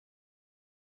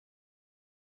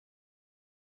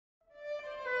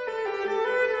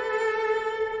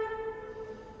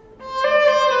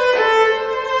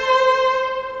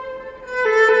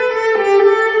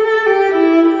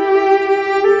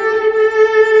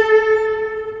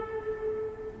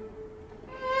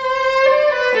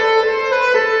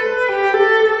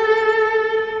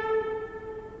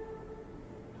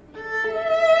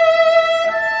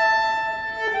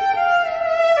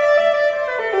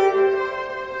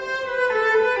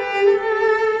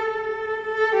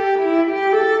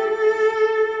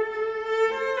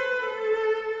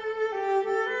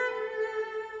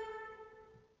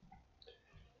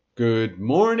Good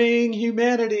morning,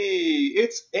 humanity.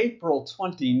 It's April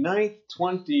 29th,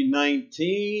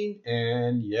 2019.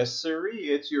 And yes, sirree,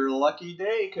 it's your lucky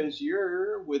day because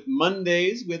you're with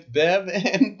Mondays with Bev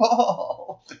and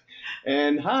Paul.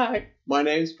 And hi, my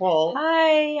name's Paul.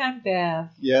 Hi, I'm Bev.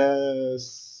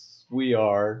 Yes, we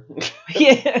are.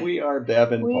 Yeah. We are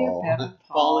Bev and We're Paul. Bev and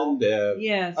Paul Paul. and Bev.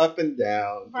 Yes. Up and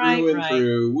down, Right, through and right.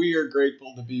 through. We are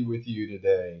grateful to be with you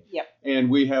today. Yep.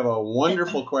 And we have a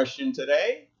wonderful question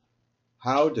today.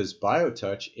 How does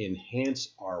BioTouch enhance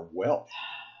our wealth?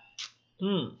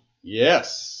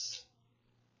 Yes.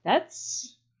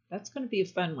 That's going to be a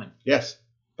fun one. Yes.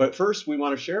 But first, we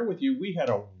want to share with you, we had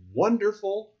a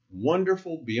wonderful,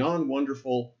 beyond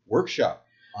wonderful workshop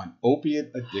on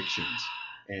opiate addictions.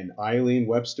 And Eileen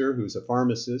Webster, who's a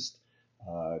pharmacist,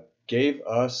 gave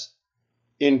us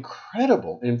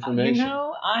incredible information.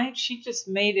 She just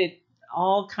made it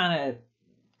all kind of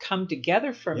come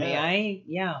together for me.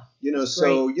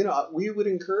 We would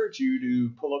encourage you to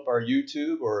pull up our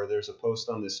YouTube, or there's a post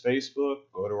on this Facebook,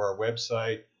 go to our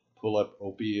website, pull up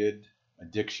opioid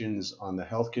addictions on the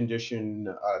health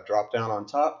condition drop down on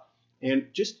top, and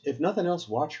just, if nothing else,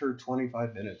 watch her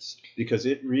 25 minutes, because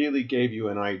it really gave you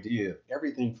an idea of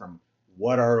everything from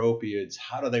what are opioids,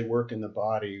 how do they work in the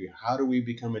body, how do we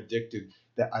become addicted.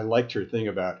 That I liked her thing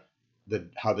about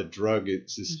how the drug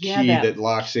is this key that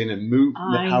locks in and moves,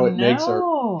 how it makes our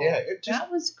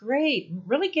that was great. It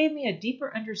really gave me a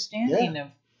deeper understanding of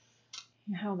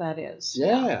how that is.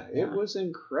 It was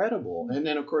incredible. And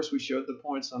then of course we showed the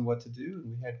points on what to do,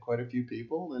 and we had quite a few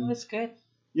people, and it was good.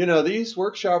 These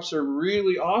workshops are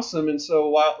really awesome. And so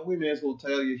while we may as well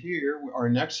tell you here, our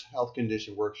next health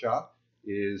condition workshop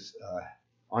is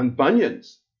on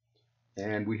bunions.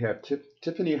 And we have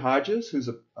Tiffany Hodges, who's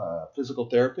a physical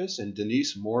therapist, and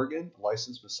Denise Morgan,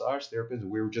 licensed massage therapist. And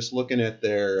we were just looking at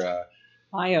their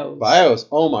bios.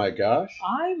 Oh my gosh.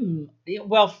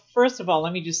 First of all,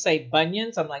 let me just say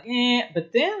bunions. I'm like,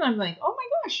 but then I'm like, oh my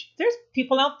gosh, there's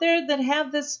people out there that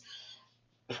have this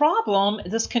problem,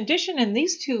 this condition, and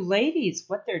these two ladies,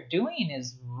 what they're doing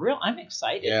is real. I'm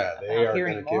excited. Yeah, they are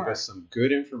going to give us some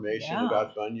good information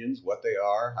about bunions, what they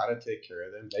are, how to take care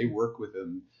of them. They work with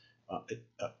them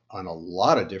on a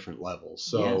lot of different levels.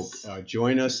 So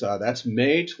join us. That's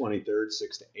May 23rd,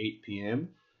 6 to 8 p.m.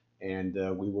 And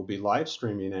we will be live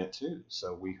streaming that too.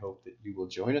 So we hope that you will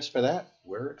join us for that.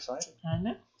 We're excited. I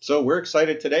know. So we're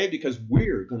excited today because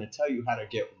we're going to tell you how to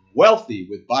get wealthy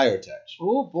with BioTouch.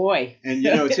 Oh boy. And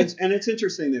it's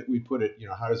interesting that we put it,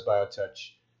 how does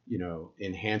BioTouch,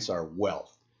 enhance our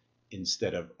wealth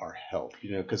instead of our health?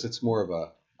 Because it's more of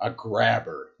a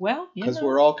grabber. Well, because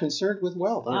we're all concerned with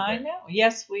wealth, aren't we? I know.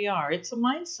 Yes, we are. It's a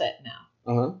mindset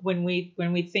now. When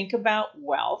we think about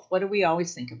wealth, what do we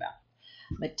always think about?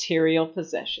 Material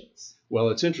possessions. Well,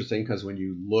 it's interesting because when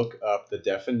you look up the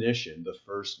definition, the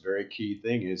first very key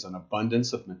thing is an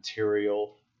abundance of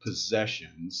material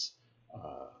possessions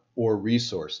or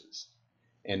resources.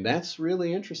 And that's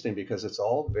really interesting because it's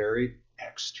all very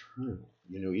external.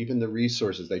 Even the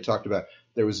resources they talked about.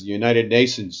 There was the United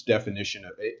Nations definition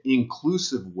of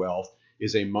inclusive wealth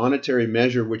is a monetary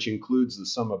measure which includes the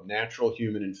sum of natural,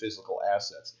 human, and physical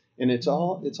assets. And it's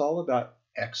all about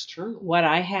external. What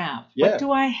I have. What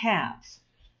do I have?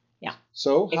 Yeah.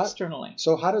 So externally.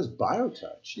 So how does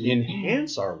BioTouch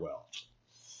enhance our wealth?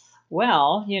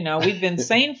 Well, we've been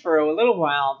saying for a little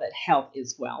while that health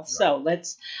is wealth. Right.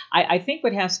 So I think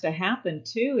what has to happen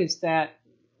too is that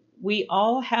we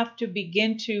all have to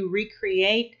begin to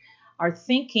recreate our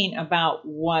thinking about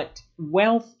what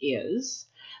wealth is.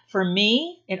 For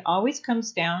me, it always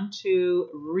comes down to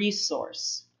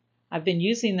resource. I've been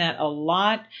using that a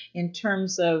lot in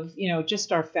terms of,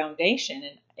 just our foundation,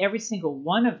 and every single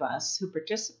one of us who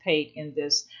participate in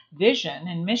this vision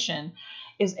and mission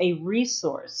is a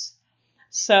resource.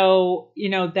 So,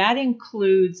 that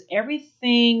includes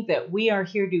everything that we are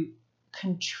here to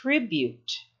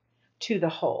contribute to the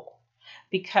whole.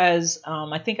 Because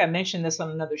I think I mentioned this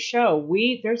on another show,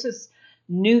 there's this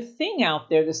new thing out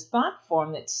there, this thought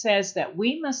form that says that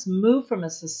we must move from a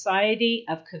society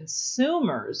of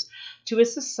consumers to a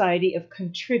society of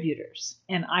contributors.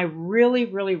 And I really,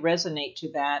 really resonate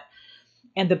to that.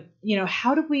 And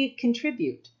how do we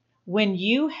contribute? When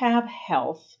you have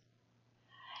health,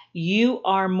 you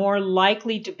are more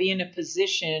likely to be in a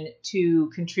position to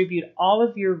contribute all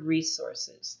of your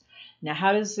resources. Now,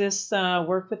 how does this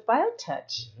work with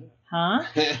BioTouch?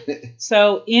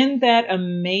 So in that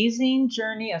amazing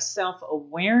journey of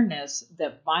self-awareness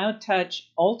that BioTouch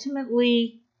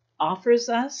ultimately offers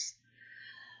us,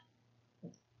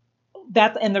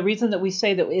 That, and the reason that we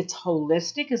say that it's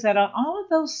holistic is that on all of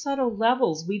those subtle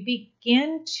levels, we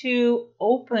begin to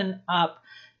open up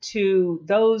to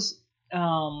those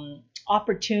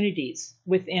opportunities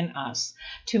within us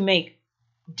to make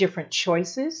different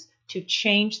choices, to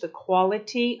change the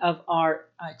quality of our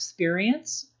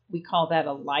experience. We call that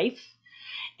a life.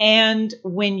 And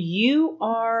when you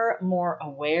are more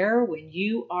aware, when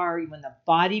the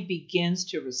body begins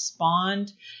to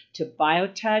respond to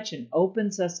BioTouch and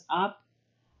opens us up,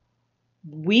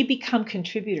 we become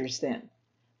contributors then.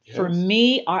 Yes. For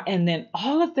me, and then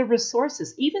all of the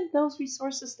resources, even those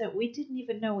resources that we didn't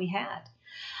even know we had,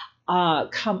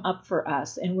 come up for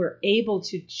us, and we're able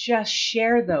to just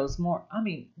share those more. I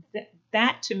mean,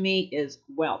 that to me is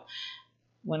wealth.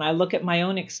 When I look at my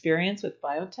own experience with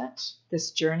BioTouch,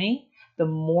 this journey, the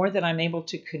more that I'm able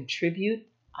to contribute,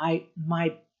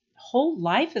 my whole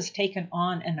life has taken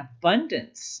on an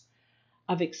abundance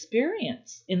of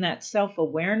experience in that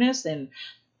self-awareness and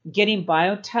getting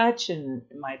BioTouch and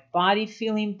my body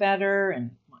feeling better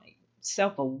and my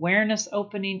self-awareness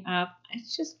opening up.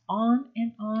 It's just on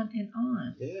and on and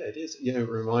on. Yeah, it is. It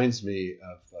reminds me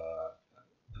of a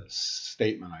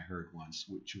statement I heard once,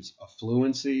 which was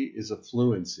affluency is a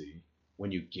fluency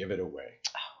when you give it away.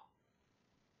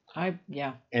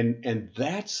 Yeah. And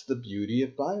that's the beauty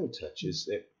of BioTouch, is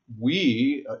that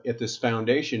we at this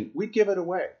foundation, we give it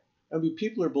away. I mean,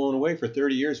 people are blown away. For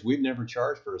 30 years, we've never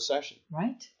charged for a session.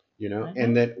 Right.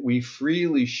 And that we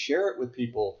freely share it with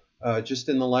people. Just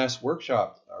in the last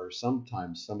workshop, or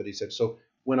sometimes somebody said, so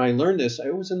when I learned this, I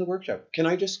was in the workshop. Can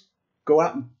I just go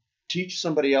out and teach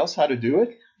somebody else how to do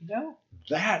it? No.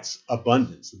 That's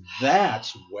abundance.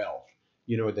 That's wealth.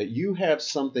 That you have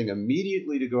something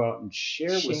immediately to go out and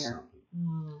share. With somebody.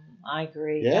 I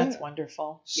agree. Yeah. That's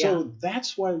wonderful. So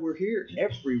that's why we're here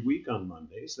every week on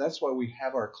Mondays. That's why we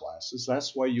have our classes.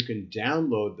 That's why you can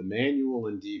download the manual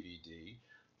and DVD.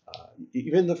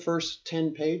 Even the first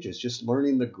 10 pages, just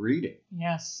learning the greeting.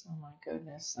 Yes. Oh, my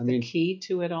goodness. The key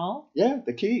to it all? Yeah,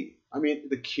 the key. I mean,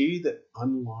 the key that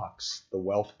unlocks the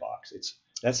wealth box.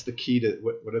 That's the key to,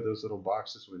 what are those little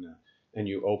boxes and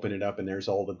you open it up and there's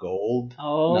all the gold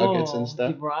nuggets and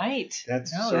stuff? Right.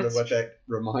 That's what that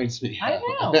reminds me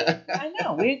of. I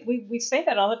know. We say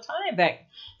that all the time.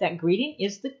 That greeting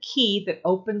is the key that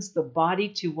opens the body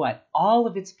to what? All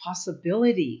of its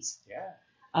possibilities. Yeah.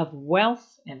 Of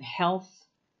wealth and health.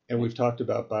 And we've talked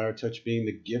about BioTouch being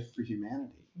the gift for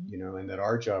humanity, and that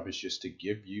our job is just to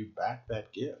give you back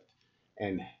that gift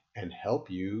and help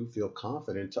you feel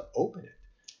confident to open it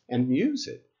and use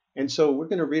it. And so we're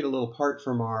going to read a little part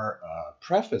from our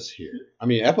preface here.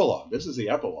 Epilogue. This is the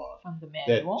epilogue. From the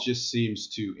manual. That just seems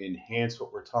to enhance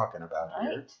what we're talking about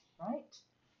here. Right.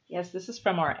 Yes, this is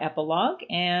from our epilogue,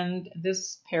 and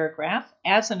this paragraph,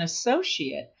 as an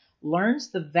associate, learns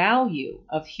the value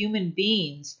of human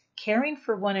beings caring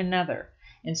for one another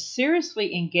and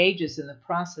seriously engages in the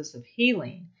process of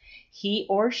healing, he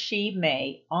or she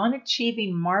may, on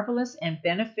achieving marvelous and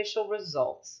beneficial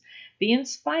results, be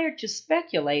inspired to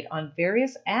speculate on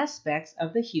various aspects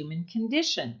of the human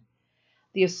condition.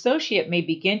 The associate may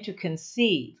begin to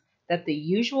conceive that the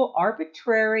usual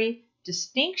arbitrary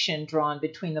distinction drawn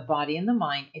between the body and the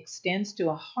mind extends to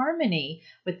a harmony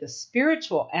with the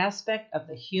spiritual aspect of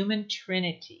the human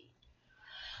trinity.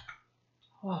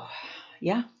 Oh,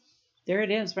 yeah, there it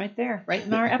is, right there, right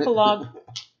in our epilogue.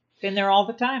 Been there all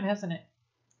the time, hasn't it?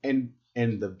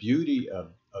 And the beauty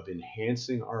of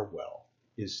enhancing our wealth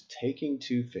is taking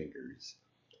two fingers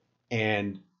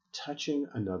and touching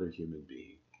another human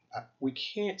being. We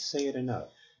can't say it enough.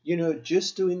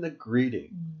 Just doing the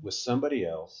greeting with somebody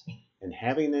else and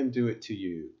having them do it to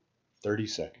you, 30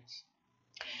 seconds.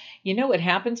 You know what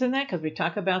happens in that? Because we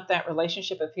talk about that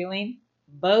relationship of healing,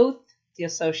 both the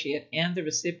associate and the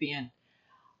recipient,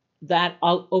 that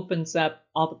all opens up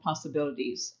all the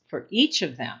possibilities for each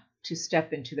of them to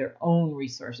step into their own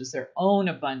resources, their own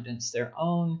abundance, their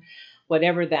own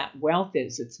whatever that wealth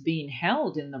is. It's being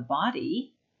held in the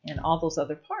body and all those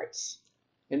other parts.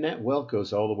 And that wealth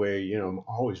goes all the way, I'm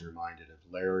always reminded of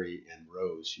Larry and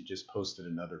Rose. She just posted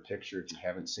another picture. If you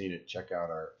haven't seen it, check out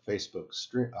our Facebook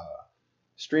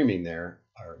streaming there.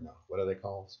 Or no, what are they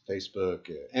called? Facebook.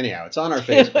 Anyhow, it's on our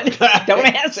Facebook. Don't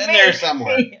ask It's in there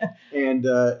somewhere. And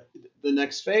the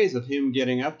next phase of him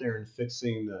getting up there and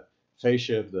fixing the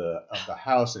fascia of the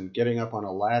house and getting up on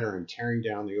a ladder and tearing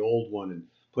down the old one and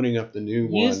putting up the new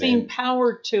one. Using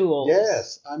power tools.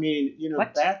 Yes.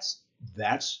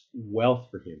 That's wealth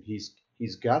for him.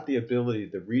 He's got the ability,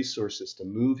 the resources to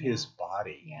move his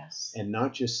body. Yes. And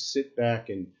not just sit back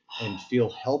and feel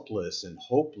helpless and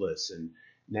hopeless. And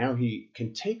now he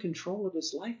can take control of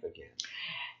his life again.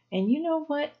 And you know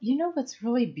what? You know what's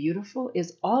really beautiful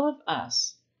is all of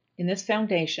us in this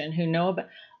foundation who know about,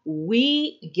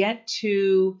 we get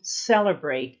to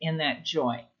celebrate in that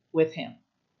joy with him.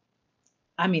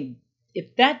 I mean,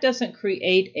 if that doesn't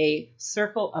create a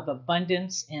circle of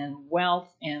abundance and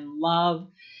wealth and love,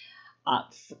 uh,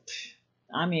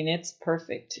 I mean, it's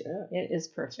perfect. Yeah. It is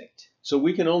perfect. So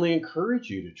we can only encourage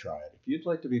you to try it. If you'd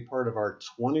like to be part of our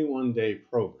 21-day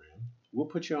program, we'll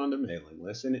put you on the mailing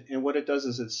list. And what it does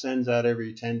is it sends out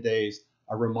every 10 days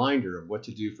a reminder of what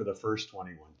to do for the first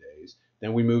 21 days.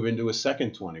 Then we move into a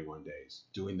second 21 days,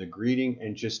 doing the greeting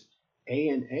and just A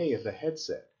of the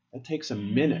headset. That takes a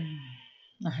minute.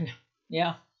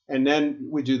 Yeah. And then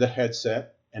we do the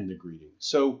headset and the greeting.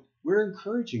 So we're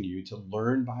encouraging you to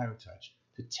learn BioTouch,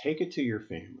 to take it to your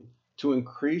family, to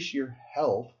increase your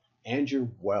health and your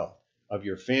wealth of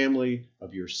your family,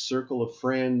 of your circle of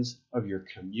friends, of your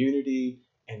community,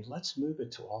 and let's move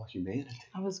it to all humanity.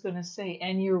 I was going to say,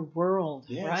 and your world,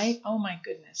 Yes. right? Oh my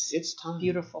goodness. It's time.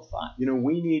 Beautiful thought. You know,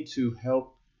 we need to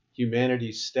help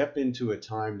humanity step into a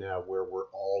time now where we're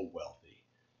all wealthy.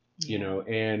 Yeah. You know,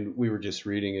 and we were just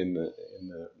reading in the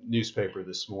newspaper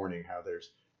this morning how there's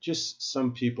just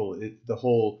some people, the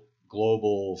whole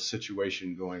global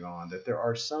situation going on, that there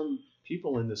are some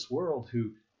people in this world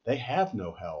who they have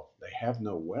no health, they have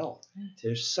no wealth. Right.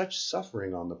 There's such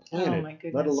suffering on the planet, Oh my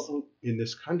goodness. let alone in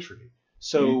this country.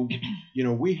 So, you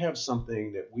know, we have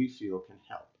something that we feel can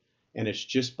help, and it's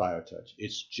just BioTouch.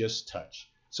 It's just touch.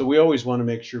 So we always want to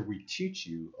make sure we teach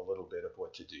you a little bit of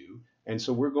what to do. And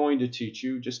so we're going to teach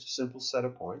you just a simple set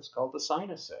of points called the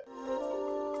sinus set.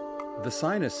 The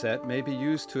sinus set may be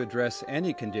used to address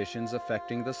any conditions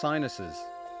affecting the sinuses.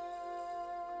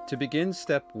 To begin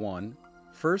step 1,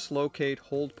 first locate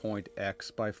hold point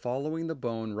X by following the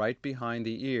bone right behind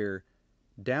the ear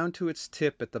down to its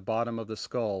tip at the bottom of the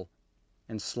skull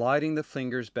and sliding the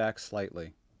fingers back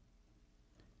slightly.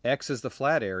 X is the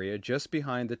flat area just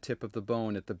behind the tip of the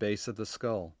bone at the base of the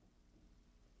skull.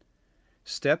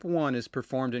 Step 1 is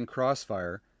performed in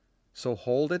crossfire, so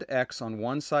hold at X on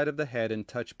one side of the head and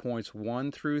touch points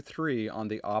 1 through 3 on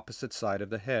the opposite side of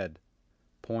the head.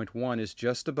 Point 1 is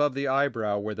just above the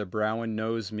eyebrow where the brow and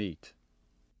nose meet.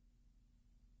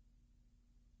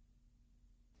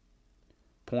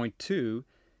 Point 2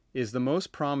 is the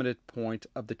most prominent point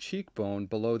of the cheekbone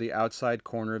below the outside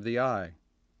corner of the eye.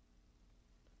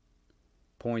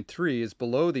 Point 3 is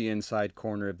below the inside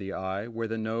corner of the eye where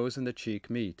the nose and the cheek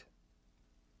meet.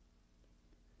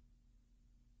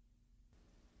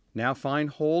 Now find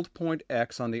hold point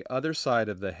X on the other side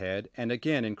of the head and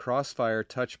again in crossfire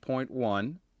touch point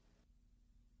 1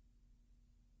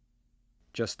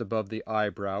 just above the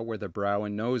eyebrow where the brow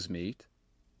and nose meet.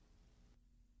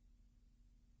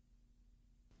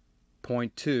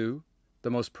 Point 2, the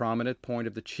most prominent point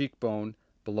of the cheekbone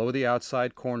below the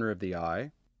outside corner of the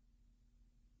eye.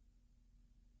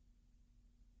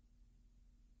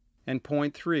 And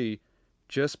point 3,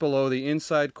 just below the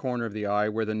inside corner of the eye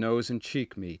where the nose and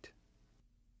cheek meet.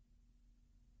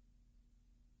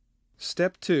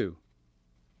 Step 2.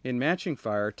 In matching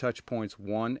fire, touch points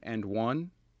 1 and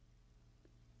 1,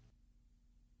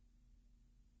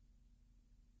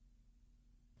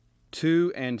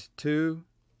 2 and 2,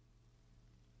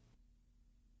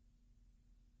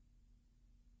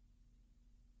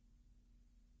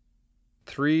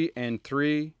 3 and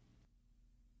 3,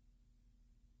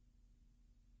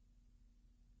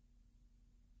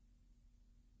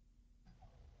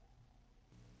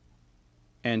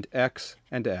 and X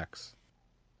and X.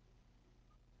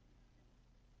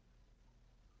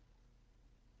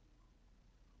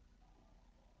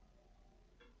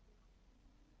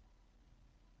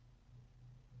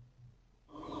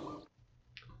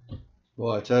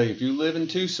 Well, I tell you, if you live in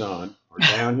Tucson or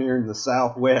down here in the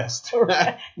Southwest,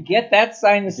 get that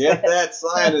sinus set. Get that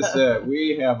sinus set.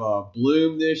 We have a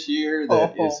bloom this year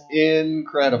that is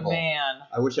incredible. Man,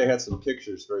 I wish I had some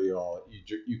pictures for you all.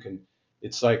 You can.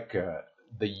 It's like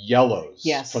the yellows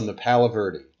from the Palo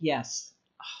Verde. Yes.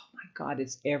 Oh my God,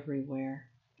 it's everywhere.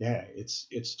 Yeah, it's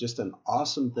just an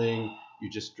awesome thing.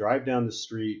 You just drive down the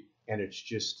street, and it's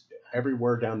just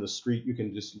everywhere down the street. You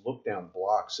can just look down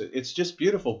blocks. It's just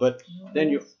beautiful. But then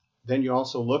you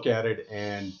also look at it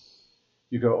and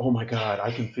you go, oh my God,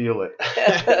 I can feel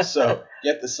it. So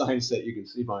get the sinus set. You can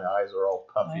see my eyes are all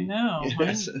puffy. I know.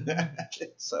 Yes.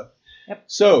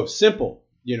 So simple,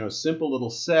 simple little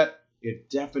set. It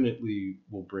definitely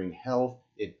will bring health.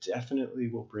 It definitely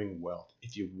will bring wealth.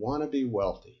 If you want to be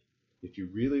wealthy, if you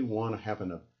really want to have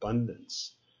an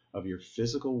abundance of your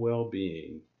physical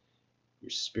well-being, your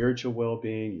spiritual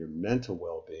well-being, your mental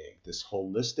well-being, this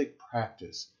holistic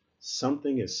practice,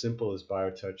 something as simple as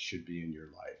BioTouch should be in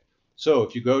your life. So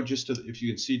if you go if you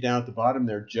can see down at the bottom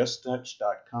there,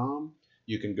 justtouch.com,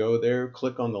 you can go there,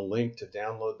 click on the link to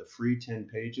download the free 10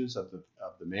 pages of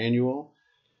the manual.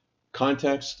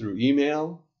 Contact us through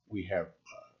email. We have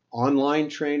online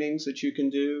trainings that you can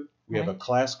do. We have a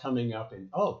class coming up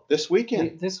this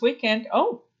weekend. This weekend.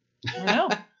 Oh, I know.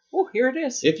 Oh, here it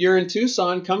is. If you're in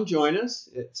Tucson, come join us.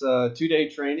 It's a 2-day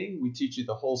training. We teach you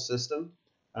the whole system.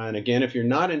 And again, if you're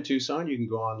not in Tucson, you can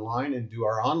go online and do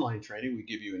our online training. We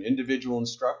give you an individual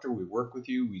instructor. We work with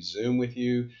you. We Zoom with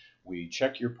you. We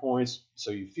check your points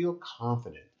so you feel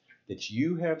confident that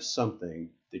you have something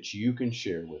that you can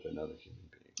share with another human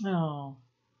being. Oh,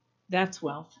 that's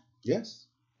wealth. Yes.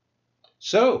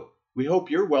 So we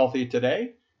hope you're wealthy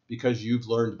today because you've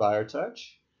learned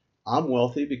BioTouch. I'm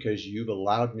wealthy because you've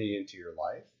allowed me into your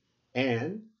life.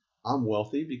 And I'm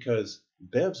wealthy because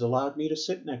Bev's allowed me to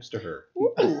sit next to her.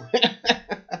 Ooh.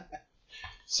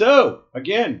 So,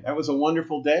 again, that was a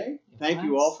wonderful day. Thank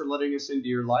you all for letting us into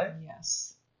your life.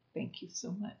 Yes. Thank you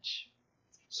so much.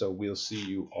 So we'll see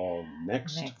you all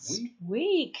next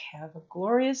week. Have a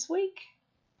glorious week.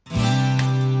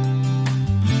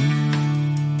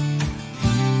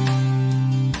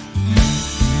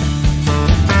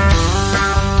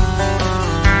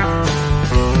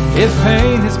 If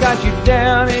pain has got you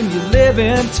down and you live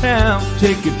in town,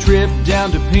 take a trip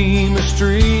down to Pima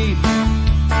Street.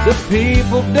 The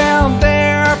people down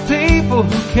there are people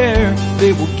who care.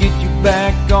 They will get you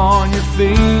back on your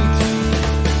feet.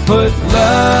 Put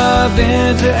love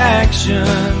into action.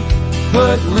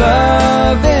 Put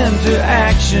love into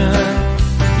action.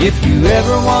 If you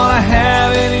ever want to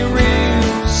have any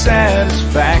real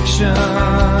satisfaction,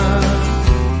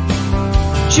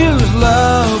 choose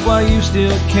love while you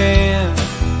still can.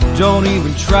 Don't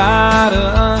even try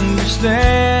to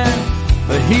understand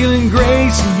the healing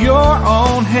grace in your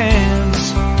own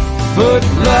hands. Put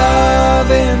love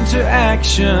into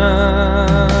action.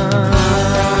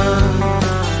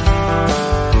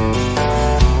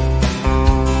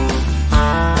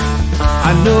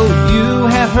 I know you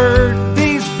have heard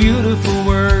these beautiful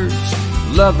words.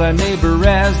 Love thy neighbor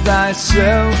as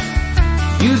thyself.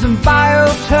 Using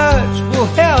BioTouch will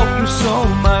help you so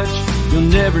much. You'll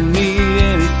never need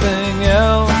anything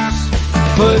else.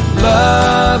 Put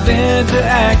love into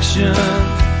action.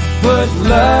 Put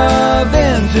love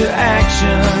into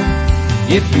action.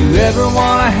 If you ever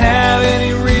want to have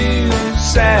any real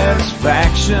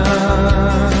satisfaction,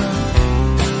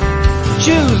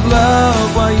 choose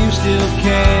love while you still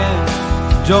can.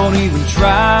 Don't even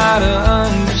try to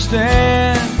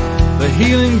understand the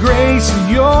healing grace in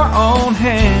your own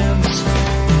hands.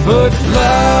 Put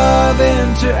love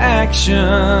into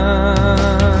action.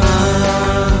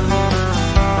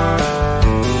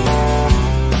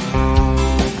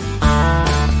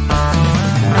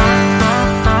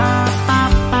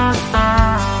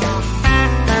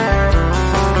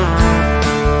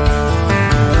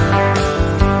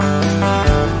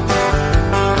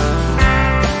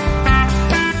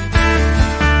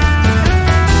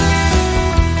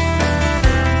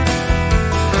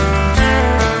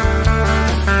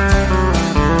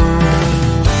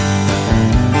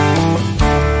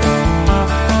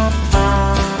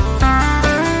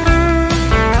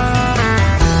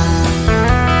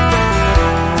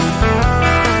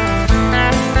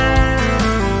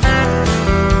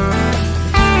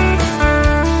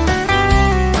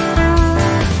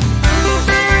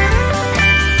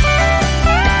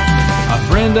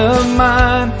 Of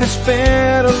mine has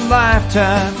spent a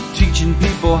lifetime teaching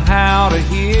people how to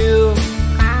heal.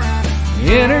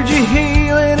 Energy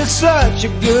healing is such a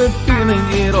good feeling.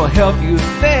 It'll help you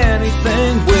if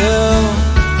anything will.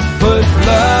 Put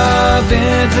love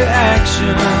into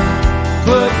action.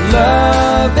 Put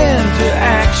love into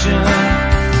action.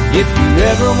 If you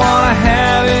ever want to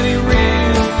have any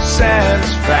real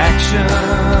satisfaction,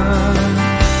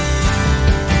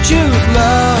 choose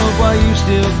love while you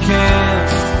still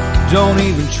can. Don't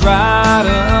even try to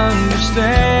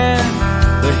understand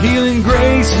the healing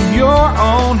grace in your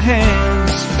own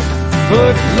hands.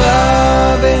 Put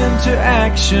love into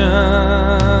action.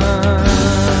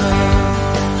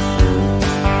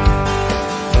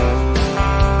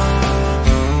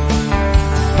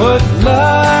 Put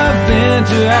love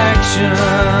into action.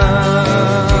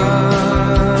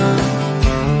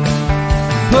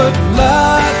 Put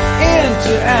love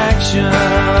into action.